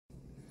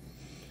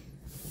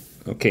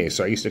Okay,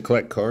 so I used to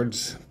collect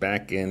cards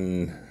back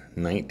in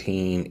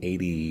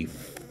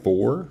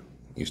 1984.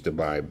 Used to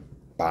buy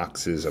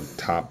boxes of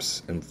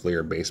Topps and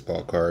Fleer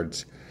baseball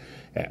cards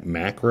at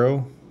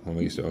Macro when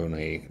we used to own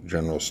a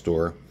general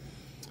store.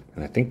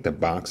 And I think the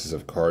boxes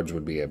of cards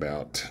would be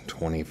about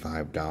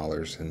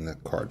 $25 and the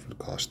cards would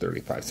cost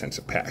 35 cents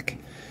a pack.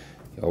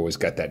 You always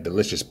got that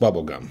delicious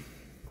bubble gum.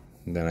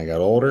 And then I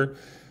got older.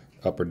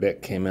 Upper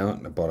Deck came out,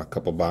 and I bought a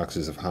couple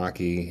boxes of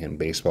hockey and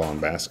baseball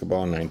and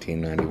basketball in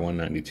 1991,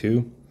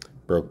 92.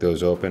 Broke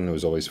those open. It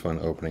was always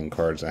fun opening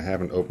cards. I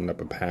haven't opened up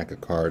a pack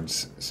of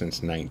cards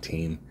since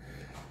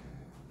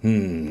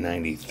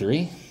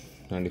 1993,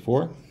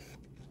 94.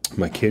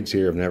 My kids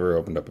here have never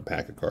opened up a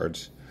pack of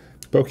cards.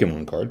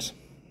 Pokemon cards,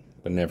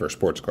 but never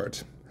sports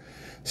cards.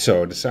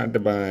 So I decided to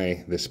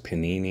buy this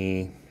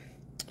Panini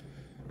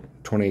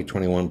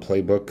 2021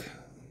 Playbook.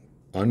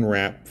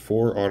 Unwrap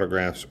 4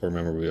 autographs or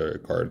memorabilia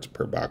cards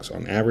per box.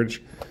 On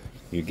average,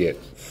 you get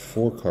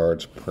 4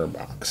 cards per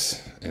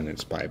box, and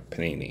it's by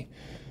Panini.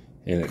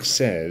 And it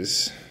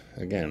says,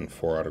 again,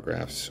 4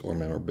 autographs or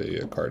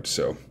memorabilia cards.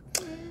 So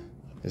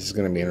this is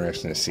going to be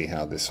interesting to see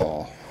how this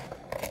all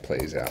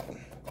plays out.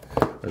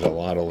 There's a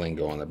lot of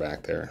lingo on the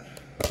back there.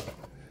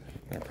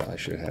 I probably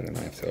should have had a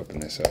knife to open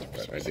this up,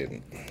 but I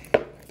didn't.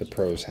 The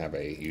pros have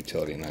a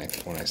utility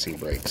knife when I see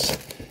breaks.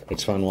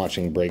 It's fun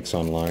watching breaks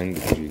online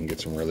because you can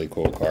get some really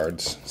cool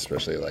cards,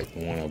 especially like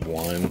 1 of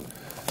 1,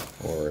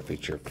 or if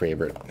it's your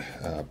favorite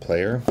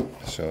player.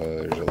 So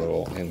there's a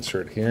little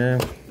insert here.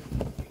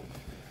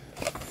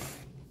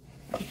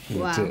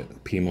 Wow. That's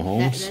it. P.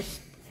 Mahomes.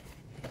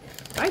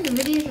 Alright, the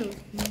video.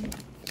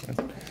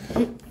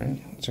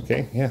 It's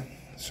okay, yeah.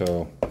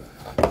 So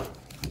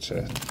it's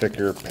a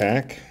thicker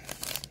pack.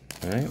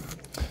 Alright.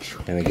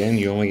 And again,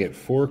 you only get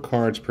 4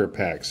 cards per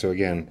pack. So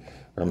again,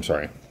 or I'm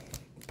sorry,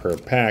 per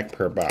pack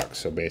per box.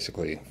 So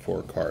basically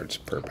 4 cards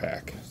per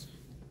pack.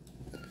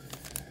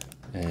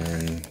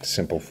 And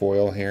simple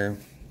foil here.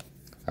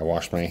 I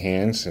washed my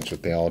hands. That's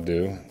what they all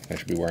do. I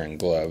should be wearing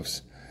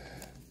gloves.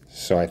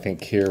 So I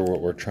think here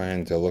what we're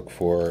trying to look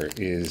for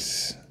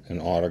is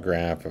an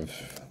autograph of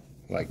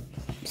like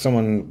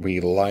someone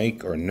we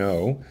like or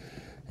know.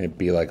 It'd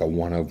be like a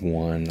 1 of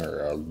 1 or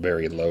a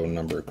very low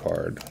number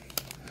card.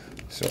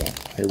 So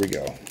here we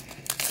go.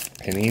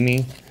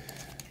 Panini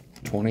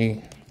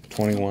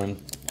 2021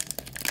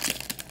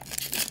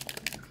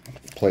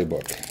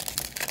 Playbook.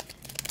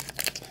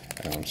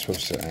 I'm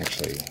supposed to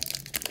actually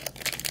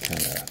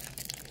kind of...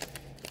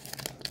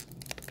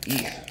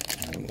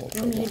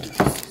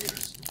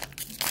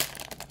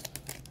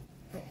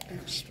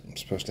 I'm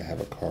supposed to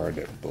have a card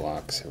that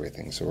blocks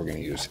everything, so we're going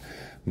to use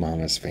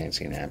Mama's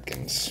Fancy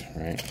Napkins,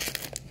 right?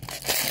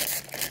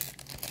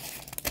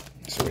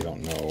 So we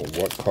don't know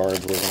what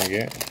cards we're going to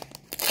get.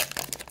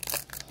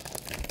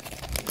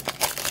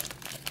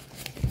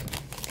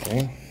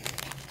 Okay.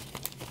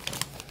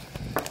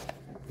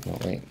 No,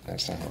 wait,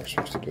 that's not how we're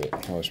supposed to do it.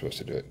 How we're supposed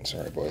to do it.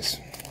 Sorry, boys.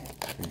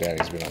 Your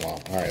daddy's been a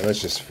while. All right,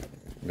 let's just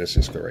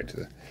go right to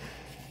the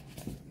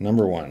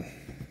number 1.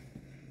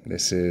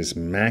 This is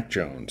Mac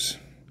Jones.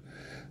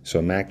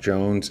 So Mac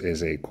Jones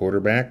is a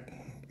quarterback.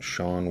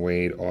 Sean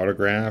Wade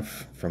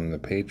autograph from the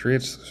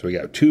Patriots. So we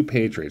got 2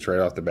 Patriots right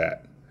off the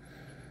bat.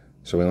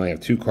 So we only have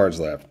 2 cards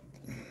left.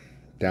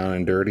 Down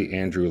and Dirty,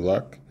 Andrew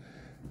Luck.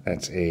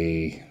 That's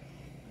a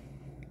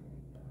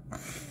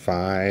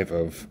 5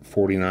 of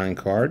 49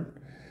 card.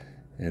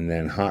 And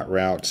then Hot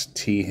Routes,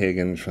 T.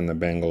 Higgins from the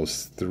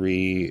Bengals,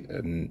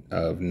 3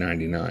 of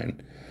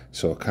 99.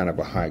 So kind of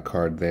a high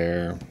card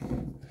there.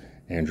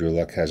 Andrew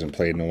Luck hasn't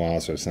played in a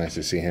while, so it's nice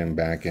to see him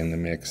back in the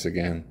mix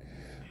again.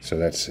 So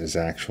that's his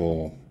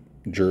actual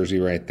jersey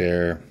right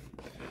there.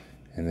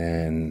 And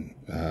then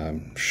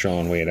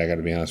Sean Wade, I got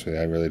to be honest with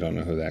you, I really don't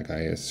know who that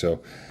guy is.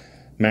 So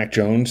Mac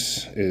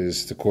Jones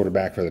is the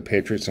quarterback for the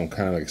Patriots. I'm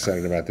kind of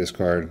excited about this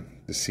card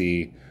to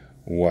see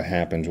what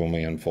happens when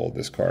we unfold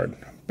this card.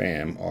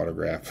 Bam,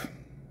 autograph.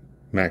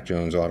 Mac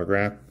Jones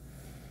autograph.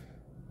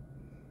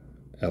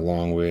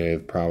 Along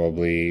with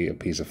probably a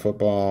piece of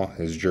football,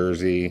 his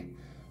jersey,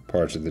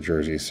 parts of the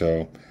jersey.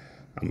 So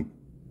I'm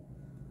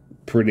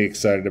pretty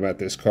excited about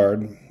this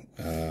card.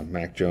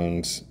 Mac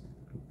Jones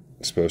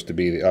supposed to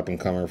be the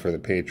up-and-comer for the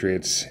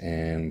Patriots,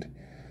 and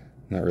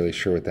not really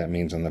sure what that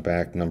means on the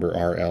back. Number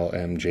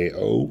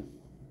RLMJO.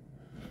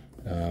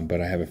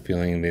 But I have a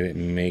feeling they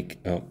didn't make...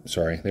 Oh,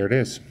 sorry. There it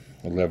is.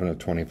 11 of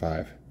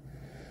 25.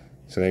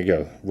 So there you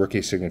go.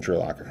 Rookie signature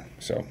locker.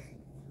 So,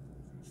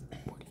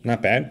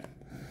 not bad.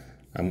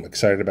 I'm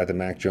excited about the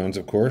Mac Jones,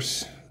 of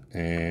course.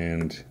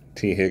 And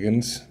T.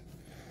 Higgins.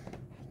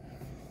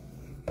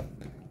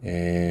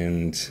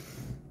 And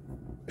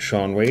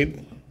Sean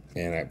Wade.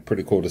 And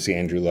pretty cool to see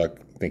Andrew Luck.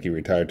 I think he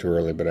retired too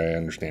early, but I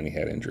understand he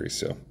had injuries.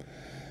 So,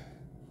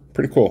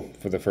 pretty cool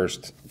for the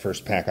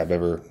first pack I've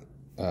ever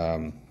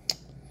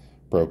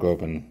broke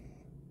open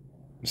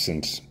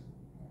since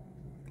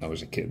I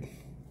was a kid.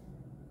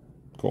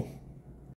 Cool.